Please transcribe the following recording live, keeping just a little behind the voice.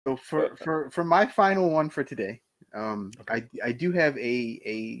So for my final one for today, I do have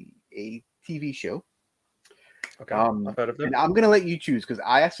a TV show. Okay, I've heard of them. And I'm gonna let you choose because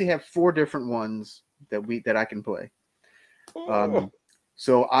I actually have 4 different ones that I can play.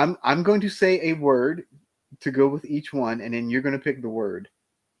 So I'm going to say a word to go with each one, and then you're gonna pick the word.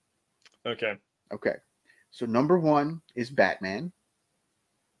 Okay. Okay. So number 1 is Batman.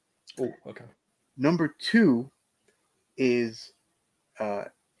 Oh, okay. Number 2 is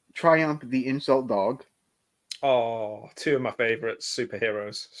Triumph the Insult Dog. Oh, 2 of my favorites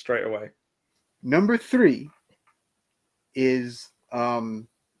superheroes straight away. Number 3 is I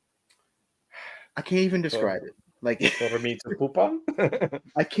can't even describe it. Like for me to poop on.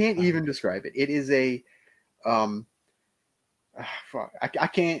 I can't even describe it. It is a fuck. I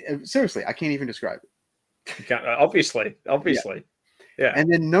can't seriously. I can't even describe it. You can't, obviously. Yeah.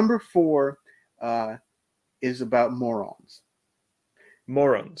 And then number 4 is about morons.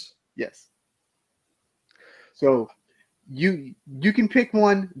 Morons. Yes. So you can pick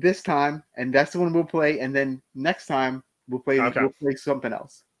one this time, and that's the one we'll play. And then next time we'll play something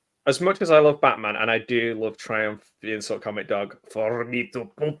else. As much as I love Batman, and I do love Triumph the Insult Comic Dog for me to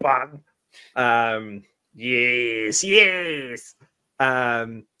poop on. Yes.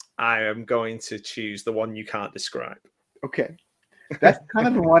 I am going to choose the one you can't describe. Okay. That's kind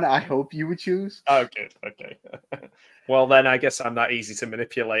of the one I hope you would choose. Oh, good. Okay. Well, then I guess I'm that easy to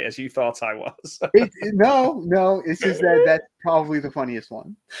manipulate as you thought I was. No. It's just that's probably the funniest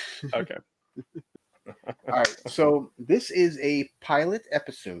one. Okay. All right. So this is a pilot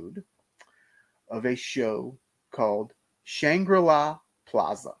episode of a show called Shangri-La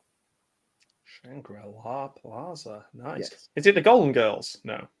Plaza. Shangri-La Plaza. Nice. Yes. Is it the Golden Girls?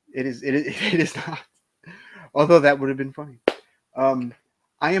 No. It is not. Although that would have been funny.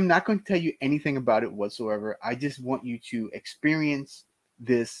 I am not going to tell you anything about it whatsoever. I just want you to experience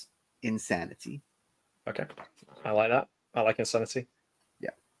this insanity. Okay. I like that. I like insanity.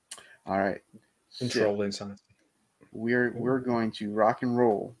 Yeah. All right. Controlled insanity. We're going to rock and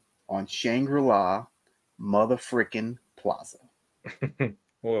roll on Shangri-La motherfrickin' Plaza.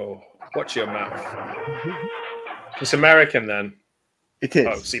 Whoa. Watch your mouth. It's American then. It is.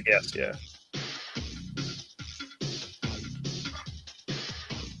 Oh, CBS, yeah.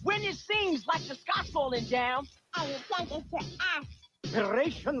 When it seems like the sky's falling down, I would like us to ask.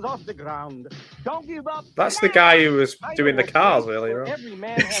 Rations off the ground. Don't give up. That's the guy who was doing the cars earlier on. Every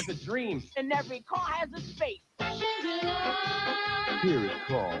man has a dream, and every car has a space. Hear it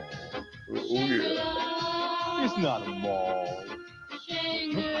call. Oh, yeah. It's not a mall.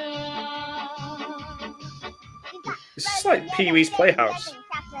 This is like Pee-wee's Playhouse.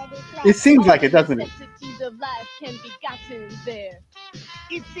 It seems like it, doesn't it?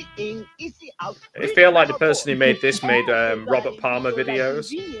 I feel like the person who made this made Robert Palmer videos.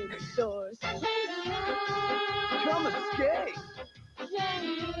 Come escape.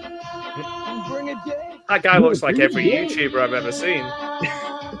 Bring a day. That guy looks like every YouTuber I've ever seen.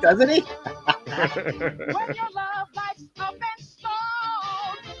 Doesn't he?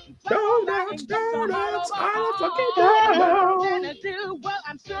 Donuts, I fucking donuts.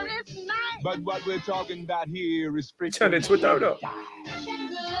 But what we're talking about here is Turned into a donut.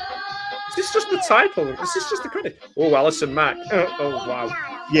 Is this just the title? Is this just the credit? Oh, Alison Mack. Oh, wow.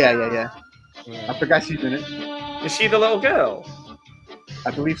 Yeah. I forgot she's in it. Is she the little girl?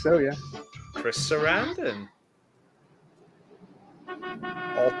 I believe so, yeah. Chris Sarandon.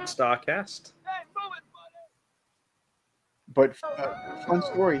 All-star cast. But fun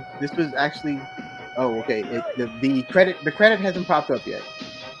story. This was actually. Oh, okay. The credit hasn't popped up yet.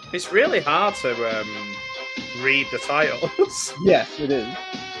 It's really hard to read the titles. Yes, it is.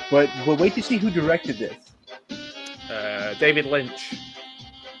 But wait to see who directed this. David Lynch.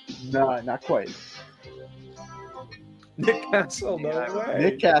 No, not quite. Nick Castle, no way.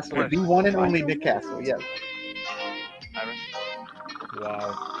 Nick Castle, the one and only Nick Castle. Yes.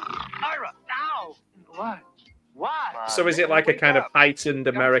 Wow. Ira, ow! What? Why? So is it like a kind of heightened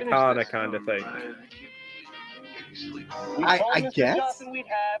Americana kind of thing? I guess. We'd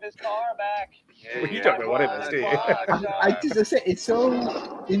have his car back. Well, you don't know what it is, do you? I just say it's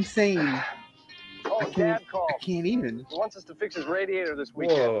so insane. Oh, I can't even. He wants us to fix his radiator this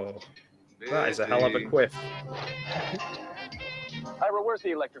weekend. Whoa. That is a hell of a quiff. Ira, where's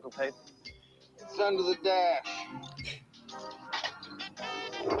the electrical tape? It's under the dash.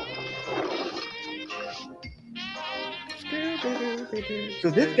 So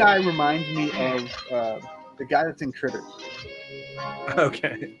this guy reminds me of the guy that's in Critters.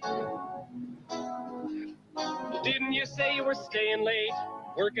 Okay. Didn't you say you were staying late?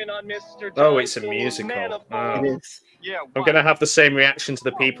 Working on Mr. Oh, it's a Johnson's musical. manifold. It is. Yeah, I'm gonna have the same reaction to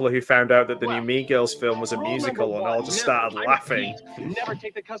the people who found out that the new Mean Girls film was a Rule musical, number and all one, just never, started I laughing. repeat, never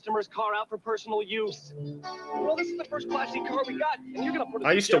take the customer's car out for personal use. Well, this is the first classy car we got, and you're gonna put it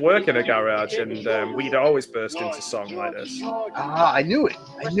I used to work in a garage, and we'd always burst into song like this. Ah, I knew it.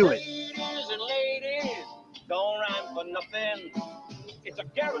 I knew it. Ladies and ladies, don't rhyme for nothing. It's a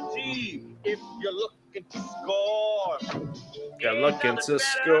guarantee if you're looking to score. You're looking to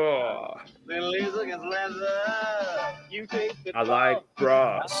score. Then Lisa gets leather. You think that I like love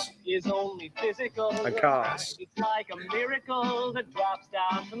brass is only physical. and cars. It's like a miracle that drops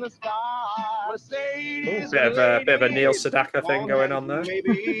down from the sky. Ooh, bit of a Neil Sedaka thing going on there.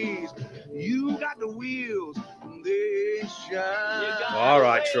 You got the wheels, they shine. All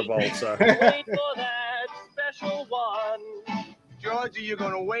right, Travolta. Wait for that special one. Georgie, you're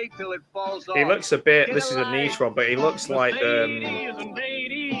gonna wait till it falls off. He looks a bit. This is a niche one, but he looks like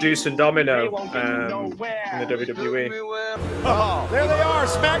Deuce and Domino in the WWE. Oh, there they are,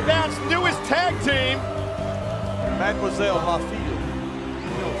 SmackDown's newest tag team. Mademoiselle Lafille.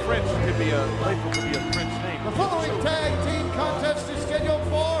 You know, French could be a French name. The following tag team contest is scheduled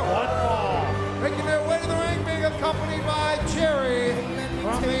for one fall. Making their way to the ring, being accompanied by Jerry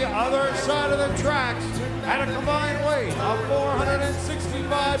from the other side of the tracks at a combined weight of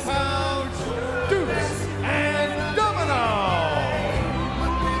 465 pounds, Deuce and Domino.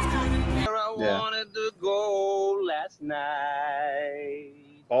 I wanted to go last night.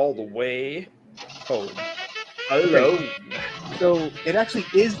 All the way home. Alone. So it actually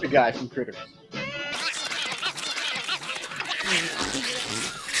is the guy from Critters.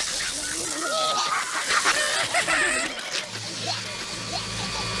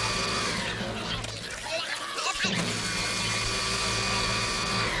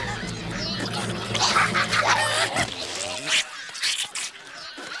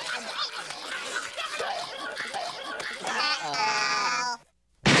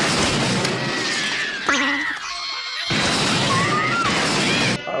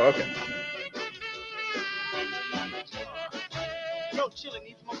 Oh, okay. Yo, chillin'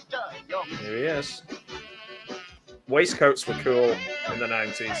 needs more stuff. Yo. Here he is. Waistcoats were cool in the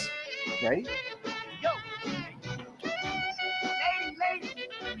 90s. Right? Yo. Lady.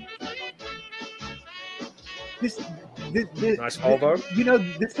 This, Nice Volvo. You know,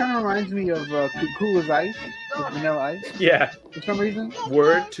 this kind of reminds me of Cool as Ice, with Vanilla Ice, Yeah. for some reason.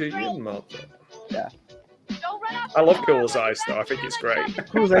 Word to your mother. Yeah. I love Cool as Ice, though. I think it's great.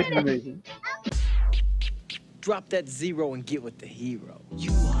 Cool as Ice is amazing. Drop that zero and get with the hero.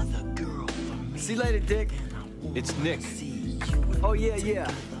 You are the girl for me. See you later, Dick. It's Nick. Oh,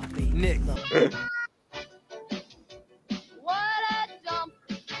 yeah. Nick. What a dump.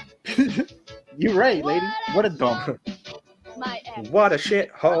 You're right, lady. What a dump. My ex. What a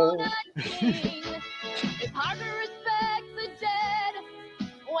shithole. It's hard to respect the dead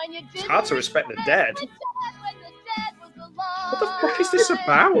when you It's hard to respect the dead. when the dead was alive. What the fuck is this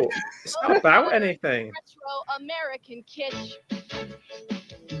about? It's not about anything. Retro American kitsch.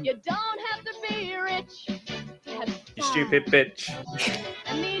 You don't have to be rich to have You style. stupid bitch.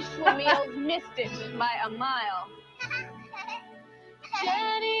 And these meals missed it by a mile.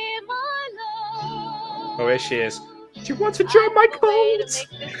 Jenny, my love. Oh, here she is. Do you want to join my cult? To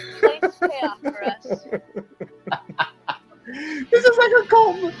make this place pay off for us. This is like a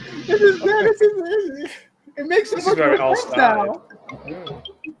cult. This is good. It makes This it is where it all much more sense started. now.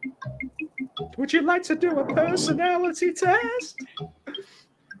 Would you like to do a personality test?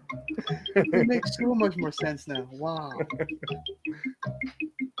 It makes so much more sense now. Wow.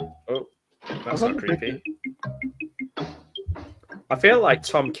 Oh, that's not creepy. I feel like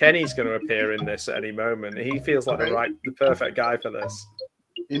Tom Kenny's going to appear in this at any moment. He feels like the perfect guy for this.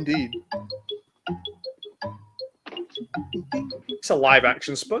 Indeed. It's a live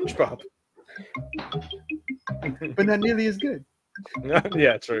action SpongeBob. But not nearly as good.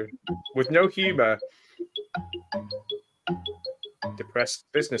 Yeah, true. With no humor. Depressed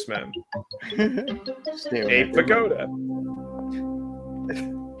businessman. Abe Vigoda.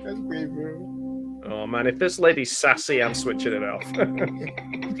 That's great, bro. Oh man, if this lady's sassy, I'm switching it off.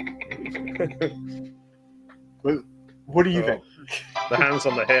 What do you think? The hands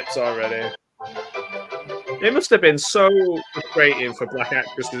on the hips already. It must have been so frustrating for black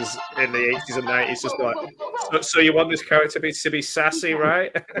actresses in the 80s and 90s. Just like, so you want this character to be sassy,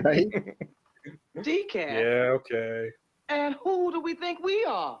 right? Right? Decaf. Yeah, okay. And who do we think we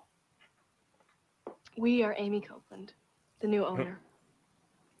are? We are Amy Copeland, the new owner.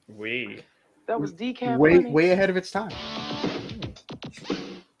 We. That was Decaf. Way ahead of its time.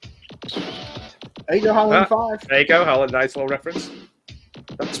 There you go, Halloween 5. There you go, Helen. Nice little reference.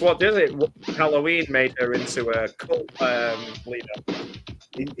 That's what did it. Halloween made her into a cult leader.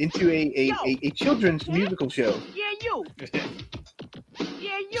 Into a children's musical show. Yeah, you.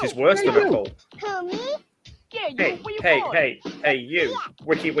 Yeah, you. She's worse than a cult. Who, me? Yeah, you. Hey, Where you hey, going? hey, you.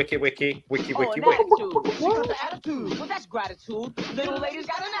 Wiki, wiki, wiki, wiki, Oh, wiki, an wiki. attitude. She got an attitude. Well, that's gratitude. Little lady's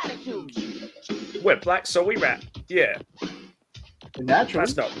got an attitude. We're black, so we rap. Yeah, Naturally.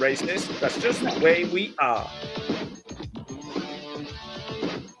 that's not racist. That's just the way we are.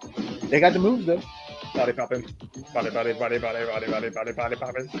 They got the moves though. Body popping. Body, body, body, body, body, body, body, body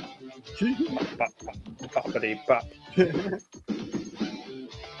popping. Pop, pop, poppity, pop.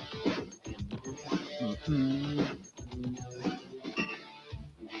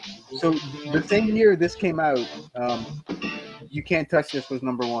 So the same year this came out, You Can't Touch This was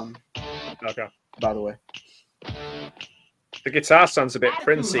 #1. Okay. By the way. The guitar sounds a bit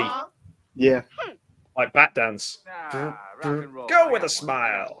Princey, Yeah. like Bat Dance. Rock and roll. Go with a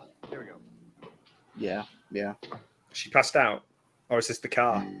smile. Here we go. Yeah. Yeah. She passed out. Or is this the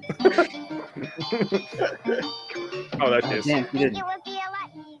car? Oh, that is. Damn, she did. It would be a lot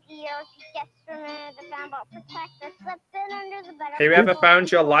easier if you just remember the found protector slipping under the bed. Have you ever found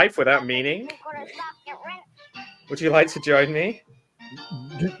your life without meaning? Would you like to join me?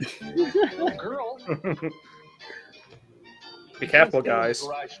 Girl. Be careful, guys.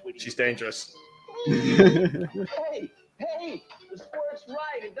 She's dangerous. Hey, hey, the sport's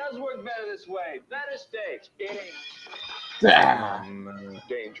right. It does work better this way. Better stakes. Ah,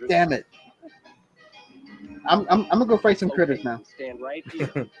 Dangerous. damn it. I'm gonna go fight some critters now. Stand right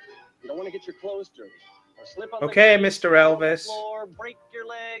here. You don't want to get your clothes dirty. Or slip on Okay, the Mr. Elvis. floor, break your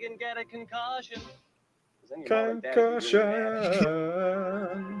leg, and get a concussion. 'Cause then your mom and dad can be really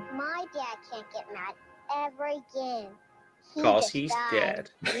Concussion. My dad can't get mad ever again. He 'Cause just he's died.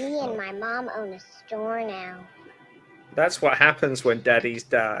 dead. Me and my mom own a store now. That's what happens when daddies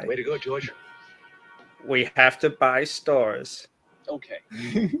die. Way to go, George. We have to buy stores. Okay.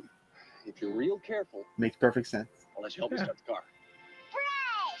 If you're real careful, Makes perfect sense. I'll let you help me start the car.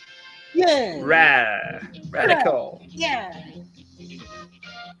 Yeah. Radical. Yeah.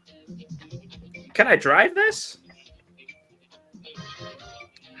 Can I drive this?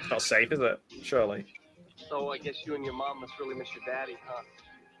 It's not safe, is it? Surely. So I guess you and your mom must really miss your daddy, huh?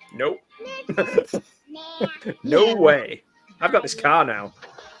 Nope. Nah. No way. I've got this car now.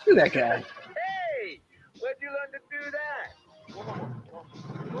 Screw that guy. Hey! Where'd you learn to do that?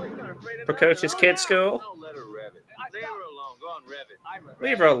 Precocious kid school. Don't let her rev it. Leave her alone. Go on, rev it.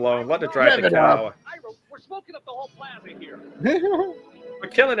 Leave her alone. Let her drive the Rev it car. We're smoking up the whole plaza here. We're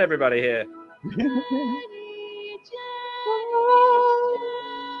killing everybody here.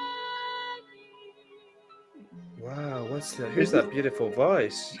 Wow, what's that? Who's that beautiful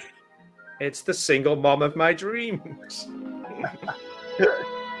voice? It's the single mom of my dreams.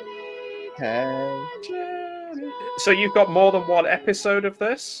 Hey. So you've got more than one episode of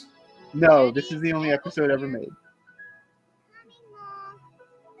this? No, this is the only episode ever made.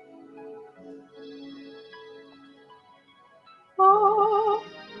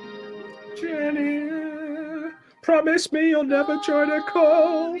 Jenny, promise me you'll never join a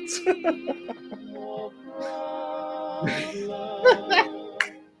cult.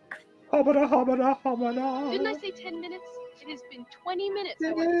 Hobbada, hobbada, hobbada. Didn't I say 10 minutes? It has been 20 minutes.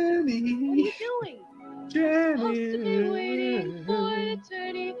 What are Jenny. you doing? Supposed to be waiting for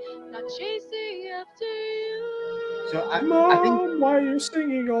eternity, not chasing after you. So I Mom, think why are you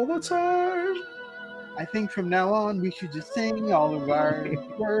singing all the time? I think from now on we should just sing all of our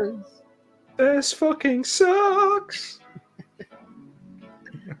words. This fucking sucks.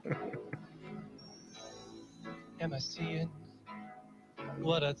 Am I seeing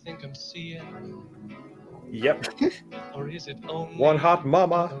what I think I'm seeing? Yep. Or is it only One hot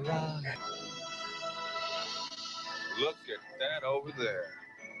mama. a mirage? Look at that over there.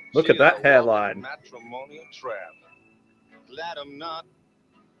 Look at that hairline. Matrimonial trap. Glad I'm not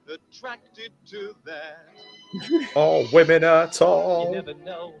attracted to that. All women are You tall. never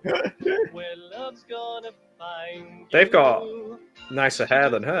know where love's gonna find They've you. got nicer hair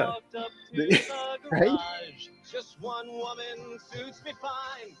than her. Walked up to the Right? garage. Just one woman suits me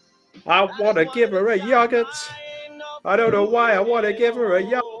fine. I want to give her a yogurt. I don't know why I want to give her a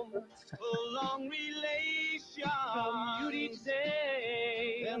yogurt. Long relation. Come each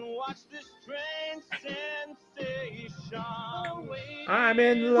day. And watch this strange sensation. I'm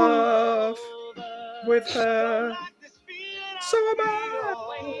in love with her. Like this feeling So am I I.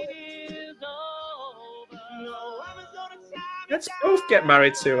 feel. No, I was gonna tie me Let's both get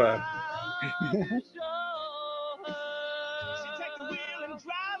married to her. She take the wheel and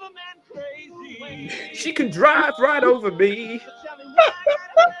drive a man crazy. She can drive right over me. Tell me why I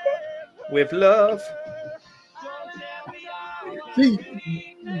gotta with love. See,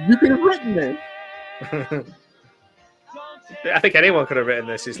 you could have written this. I think anyone could have written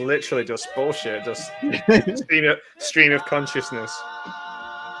this. It's literally just bullshit. Just stream of consciousness.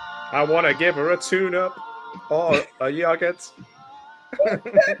 I want to give her a tune-up or a yogurt.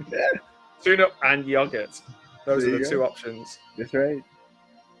 Tune-up and yogurt. Those are the two options. That's right.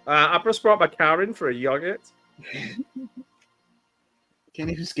 I've just brought my car in for a yogurt. Can't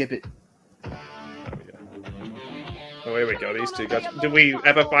even skip it. Oh, here we go. These two guys. Did we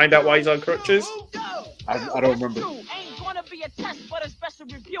ever find out why he's on crutches? I don't remember. Ain't gonna be a test, but a special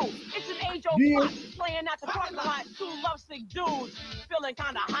review. It's an age-old plot, playing out the parking lot. Two lovesick dudes feeling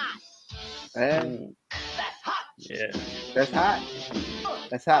kind of hot. And That's hot. Yeah. that's hot.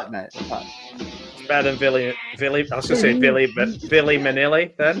 That's hot, Matt. That's hot. It's better than Billy. I was going to say Billy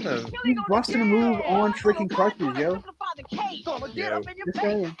Manilli then. He's busting a move on freaking crutches, yo.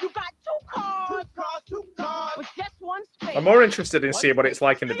 I'm more interested in seeing what it's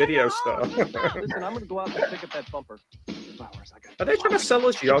like in the video store. Listen, I'm gonna go out and pick up that bumper. Are they trying to sell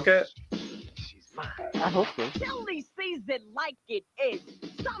us yogurt? I hope so. Billy sees it like it is.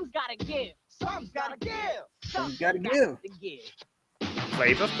 Something's gotta give. Something's gotta give. Something's gotta give.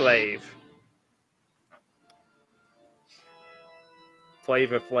 Flavor Flav.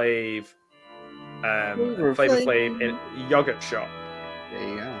 Flavor Flav. Flavor Flav in yogurt shop. There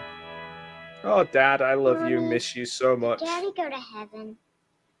you go. Oh, Dad, I love you. Miss you so much. Daddy go to heaven.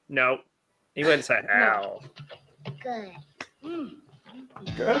 No, he went to hell. Good.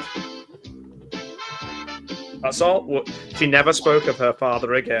 Good. That's all. She never spoke of her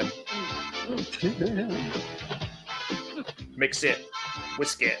father again. Mix it.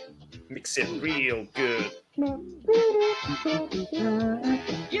 Whisk it. Mix it real good.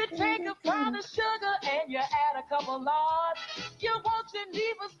 You take a pound of sugar and you add a couple logs. You want your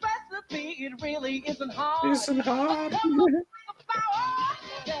neighbor's recipe, it really isn't hard. Isn't hard.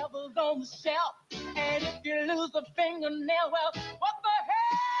 Devil's on the shelf, and if you lose a fingernail, well, what the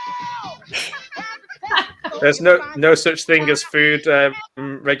hell? There's no such thing as food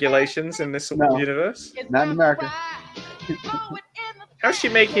regulations in this universe. Not in America. How's she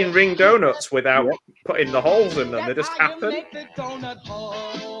making ring donuts without putting the holes in them? They just happen.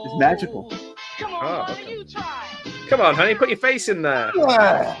 It's magical. Oh, okay. Come on, honey, put your face in there.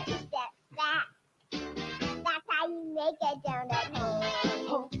 That's how you make a donut.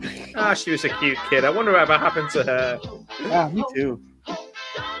 Ah, she was a cute kid. I wonder whatever happened to her. Yeah, me too. $1,000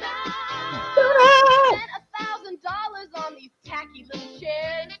 on these tacky little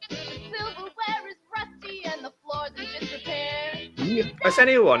chairs. The silverware is rusty and the floors in disrepair. Has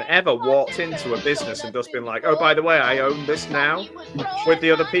anyone ever walked into a business and just been like, oh, by the way, I own this now? With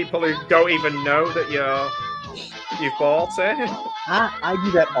the other people who don't even know that you've bought it? I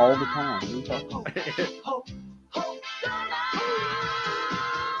do that all the time.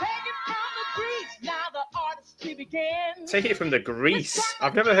 Take it from the grease.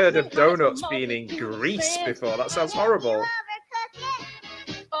 I've never heard of donuts being in grease before. That sounds horrible.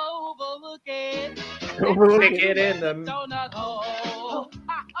 Stick it in them.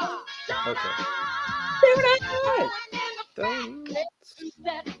 Okay.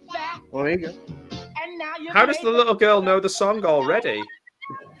 Well, there you go. How does the little girl know the song already?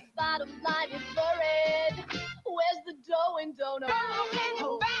 Bottom line is buried. Where's the dough and donut?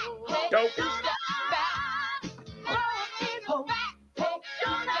 Go.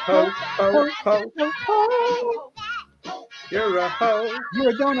 Ho, ho, ho, ho. You're a hoe. You're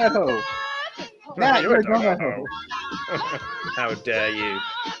a donut hoe. Matt, you're a donut hoe. How dare you?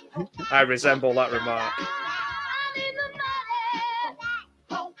 I resemble that remark.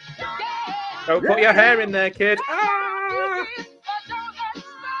 Don't put your hair in there, kid. Ah!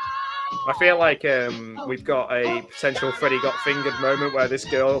 I feel like we've got a potential Freddy Got Fingered moment where this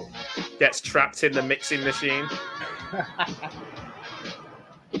girl gets trapped in the mixing machine.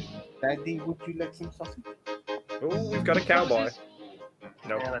 Daddy, would you like some sausage? Oh, we've got a cowboy.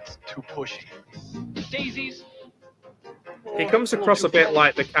 No, Yeah, that's too pushy. Daisies. he comes across a bit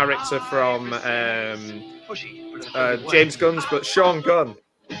like the character from James Gunn's, but Sean Gunn.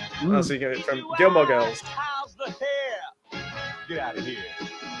 That's from Gilmore Girls. How's the hair? Get out of here.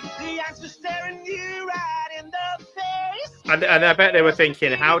 The answer's staring you right in the face. And I bet they were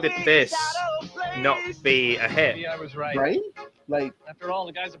thinking, how did this not be a hit? Maybe I was right. Right? Like, After all,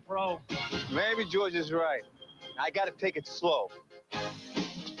 the guy's a pro. Maybe George is right. I gotta take it slow.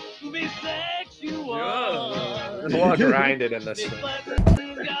 Be sexual. A lot of grinding in this thing.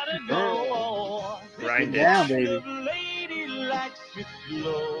 Grinding. down, baby.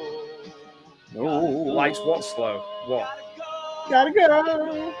 No. Likes what slow? What? Gotta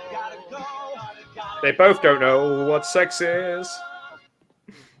go. They both don't know what sex is.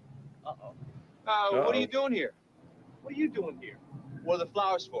 What are you doing here? What are you doing here? What are the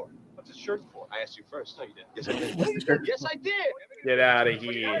flowers for? What's the shirt for? I asked you first. No, you didn't. Yes, I did. Yes, I did. Get out of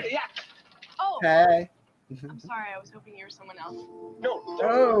here. Yeah. Oh, Hey. I'm sorry. I was hoping you were someone else. No.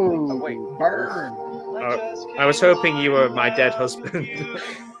 Oh, wait. burn. I was hoping you were my dead husband.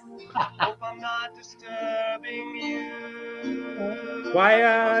 Hope I'm not disturbing you. Why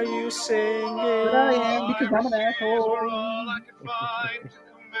are you singing? But I am because I'm an asshole. All I could find to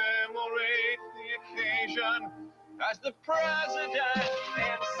commemorate the occasion as the president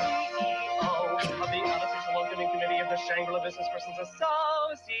and CEO of the unofficial opening committee of the Shangri-La Business Persons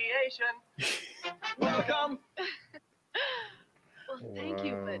Association. Welcome. Well, thank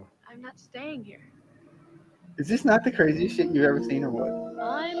you, but I'm not staying here. Is this not the craziest shit you've ever seen or what?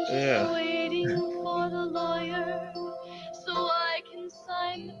 I'm just waiting for the lawyer so I can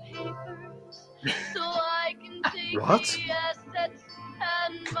sign the papers, so I can take What? the assets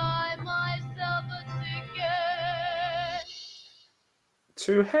and buy myself a ticket.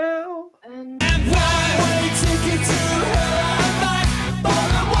 To hell. And one-way ticket to hell, back for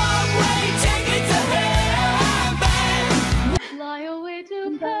the one-way ticket to hell, fly away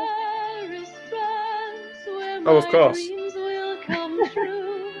to Paris, France, where Oh, of my course. dreams will come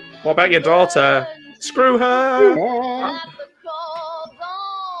true. What about your daughter? Screw her.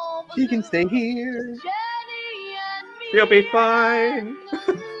 She can stay here. She'll be fine.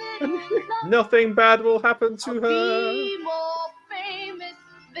 Nothing bad will happen to her. Be more famous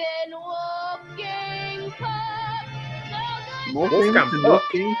than Walking Puck. More Wolfgang famous than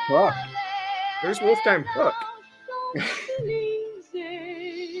Puck. Wolfgang Puck. Who's Wolfgang Puck?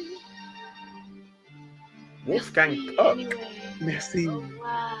 Wolfgang Puck. Merci.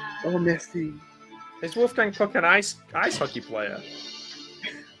 Wow. Oh, merci. Is Wolfgang Puck an ice hockey player?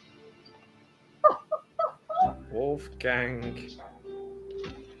 Wolfgang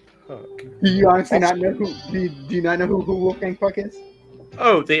Puck. Do you honestly not know who? Do you not know who Wolfgang Puck is?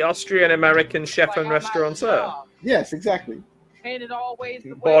 Oh, the Austrian-American chef and restaurateur. Yes, exactly. Ain't it always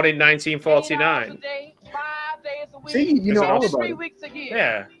the Born way? in 1949. 5 days a week. See, you know all about 3 it. weeks a year.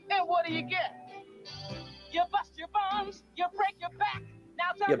 Yeah. And what do you get? You bust your bones, you break your back.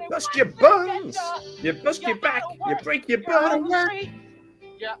 Now tell You me bust what's your the bones. get You bust your back. out of You work, break your you're out of bones. street,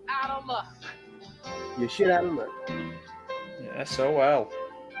 you're out of luck. You shit out of luck. Yeah, so well.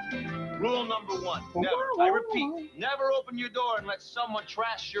 Rule number one. Never, I repeat, never open your door and let someone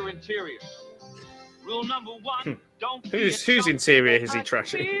trash your interior. Rule number one, don't be Whose a chump. interior is he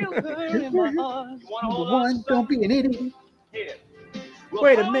trashing? You wanna Number hold on one, to don't be an idiot. Here.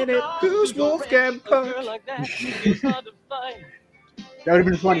 Wait a minute. Who's Wolfgang Puck? That would have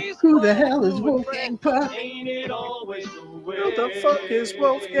been funny. Who the hell is Wolfgang Puck? Ain't it always the way? Who the fuck is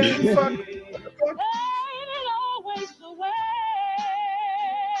Wolfgang Puck? Ain't it always the way?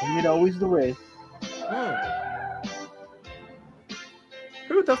 Ain't it always the way?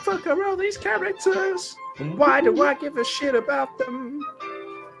 Who the fuck are all these characters? And why do I give a shit about them?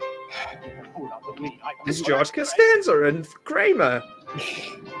 It's George Costanza and Kramer.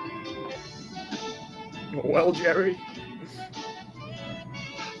 Well, Jerry.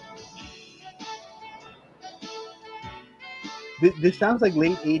 This sounds like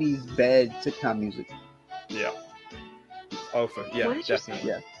late 80s bad sitcom music. Yeah. Oh, yeah, What did you say? definitely.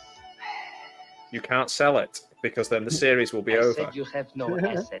 Yeah. You can't sell it because then the series will be I over. said you have no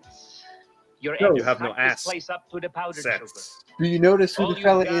assets. Your No. You have no hack this ass. place up to the powdered sugar. Sets. Do you notice who All the you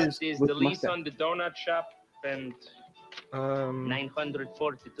fella got is with the the lease mustache? on the donut shop and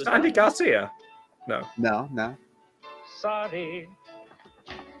 942. Andy Garcia? No. No. Sorry.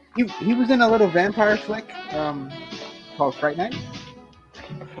 He was in a little vampire flick called Fright Night.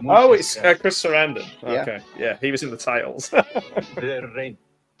 Oh, it's Chris Sarandon. Yeah. Okay. Yeah, he was in the titles. I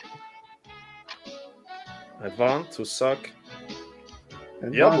want to suck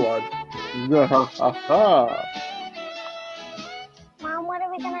your blood. Mom, what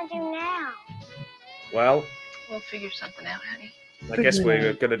are we gonna do now? Well, We'll figure something out, honey. I guess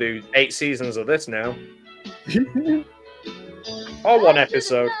we're going to do 8 seasons of this now. Or 1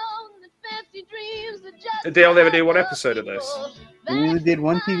 episode. Did they only ever do 1 episode of this? We only did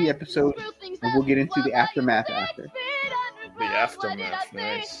 1 TV episode, and we'll get into the aftermath after. The aftermath,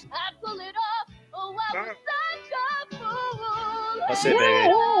 nice. That's it,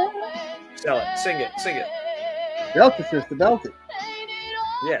 baby. Sell it. Sing it. Belt it, sister, belt it.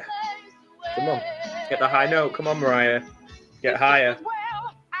 Yeah. Come on. Get the high note. Come on, Mariah. Get higher.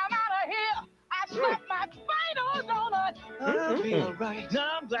 Well, I'm out of here. I slapped my final donut. I'll be alright.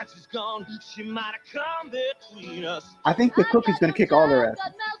 Now I'm glad she's gone. She might have come between us. I think the cook is going to kick all their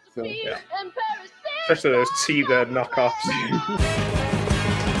asses. So, Yeah. Especially those Teeter knockoffs.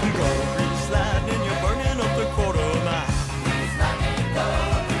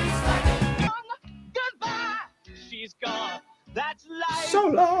 She's gone. That's life. So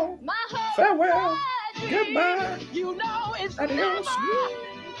long. My whole Farewell. tragedy. Goodbye. You know it's Adios.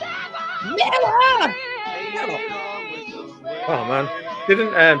 never. Oh man,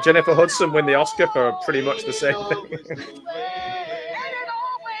 didn't Jennifer Hudson win the Oscar for pretty much the same thing?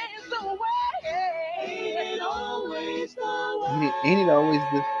 Ain't it always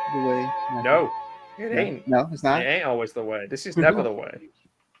the way? No, it ain't. No, it's not. It ain't always the way. This is never the way.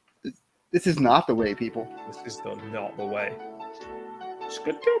 This is not the way, people. This is not the way.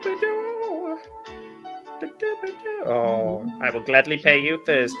 Oh, I will gladly pay you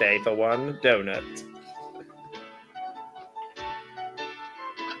Thursday for one donut.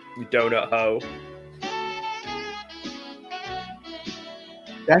 You donut hoe.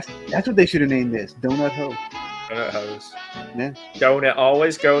 That's what they should have named this. Donut Ho. Donut hoes. Yeah. Donut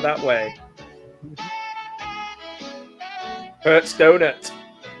always go that way. Hurts donut.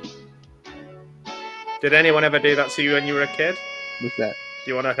 Did anyone ever do that to you when you were a kid? What's that?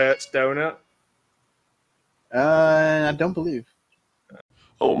 Do you want a Hertz donut? I don't believe.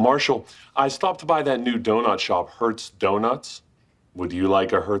 Oh, Marshall, I stopped by that new donut shop, Hertz Donuts. Would you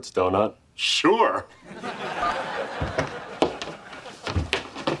like a Hertz donut? Sure.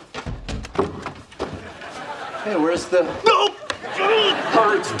 Hey, where's the... No!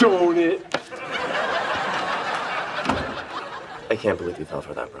 Hertz donut. I can't believe you fell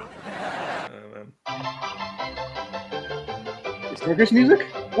for that, bro. Circus music?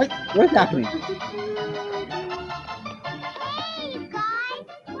 What is happening?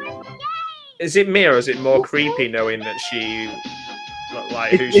 Is it me or is it more creepy knowing that she looked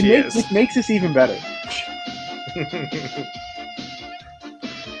like who she is? It makes this even better.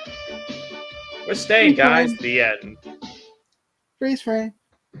 We're staying, guys. The end. Freeze frame.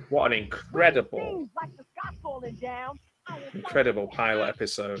 What an incredible pilot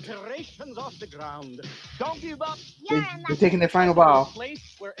episode. Off the ground. Don't give up. They're taking their final bow.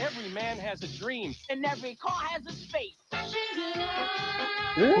 Place where every man has a dream and every car has a space.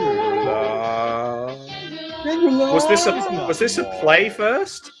 Was this a play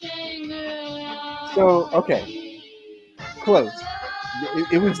first? So okay, close.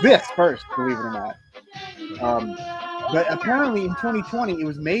 It was this first, believe it or not. But apparently in 2020 it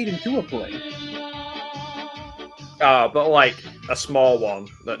was made into a play. But like a small one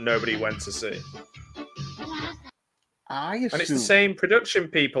that nobody went to see. I assume. And it's the same production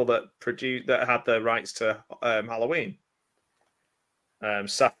people that had the rights to Halloween.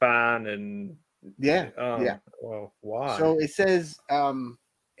 Safan and yeah. Well, why? So it says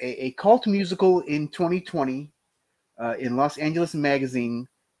a cult musical in 2020 in Los Angeles Magazine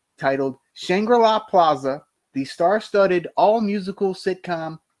titled Shangri-La Plaza, the star-studded all-musical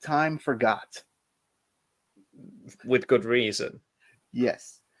sitcom Time Forgot. With good reason.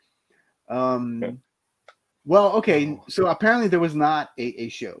 Yes. Well, okay. So apparently there was not a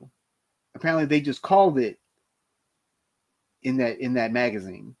show. Apparently they just called it in that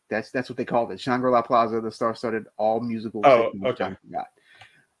magazine. That's what they called it. Shangri-La Plaza, the star-studded all musical. Oh, okay.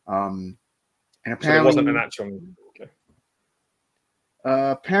 And apparently so it wasn't an actual. Okay.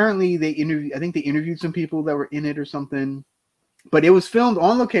 Apparently they interviewed. I think they interviewed some people that were in it or something. But it was filmed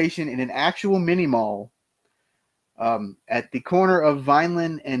on location in an actual mini mall. At the corner of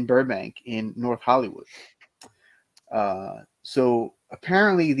Vineland and Burbank in North Hollywood. So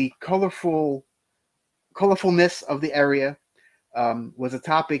apparently the colorfulness of the area was a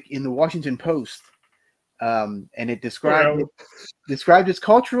topic in the Washington Post. And it described its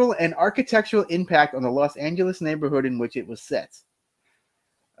cultural and architectural impact on the Los Angeles neighborhood in which it was set.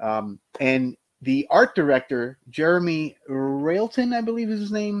 And the art director, Jeremy Railton, I believe is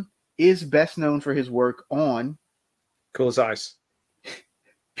his name, is best known for his work on Cool as Ice.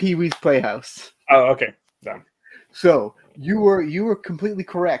 Pee-wee's Playhouse. Oh, okay. Damn. So you were completely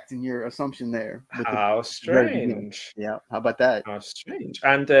correct in your assumption there. How strange. Yeah. How about that? How strange.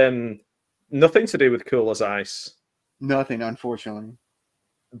 And nothing to do with Cool as Ice. Nothing, unfortunately.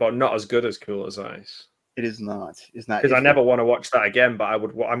 But not as good as Cool as Ice. It is not. It's not. Because I never want to watch that again. But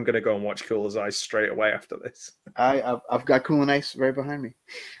I'm going to go and watch Cool as Ice straight away after this. I've got Cool and Ice right behind me.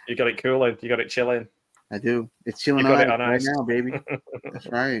 You got it cooling. You got it chilling. I do. It's chilling on right now, baby. That's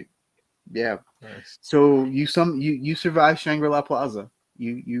right. Yeah. Nice. So you survived Shangri-La Plaza.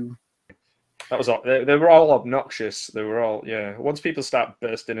 You. That was all. They were all obnoxious. They were all Once people start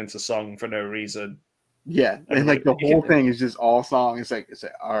bursting into song for no reason. Yeah, and like the whole thing is just all song. It's like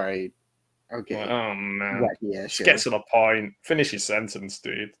all right, okay. Oh man. Yeah. Just get to the point. Finish your sentence,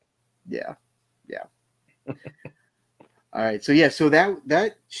 dude. Yeah. Yeah. All right. So yeah. So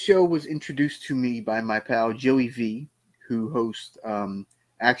that show was introduced to me by my pal Joey V, who hosts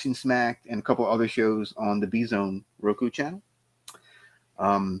Action Smacked and a couple other shows on the B Zone Roku channel.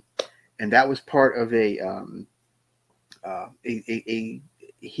 And that was part of a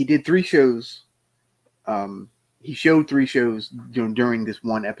he did 3 shows. He showed 3 shows during this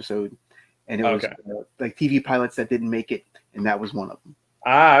one episode, and it was like TV pilots that didn't make it, and that was one of them.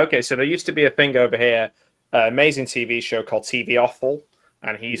 Ah, okay. So there used to be a thing over here, amazing TV show called TV Awful,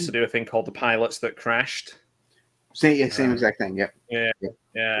 and he used to do a thing called The Pilots That Crashed. Same exact thing. Yep.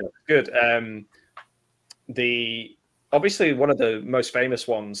 Yeah. Good. Obviously one of the most famous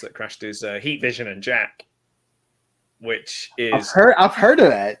ones that crashed is Heat Vision and Jack, which is I've heard of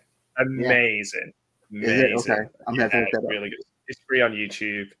that. Amazing. Yeah. Is it? Okay. I'm gonna have to look that up. Really good. It's free on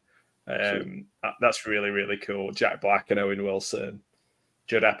YouTube. That's really, really cool. Jack Black and Owen Wilson,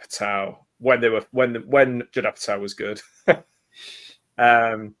 Judd Apatow. When Judd Apatow was good.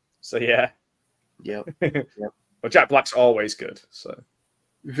 So yeah. Yep. Well, Jack Black's always good. So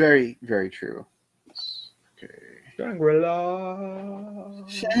very, very true. Okay. Shangri-La.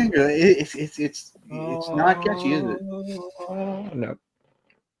 It's not catchy, is it? No.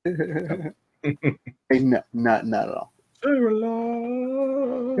 No, not at all.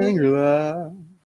 Shangri-La. Shangri-La.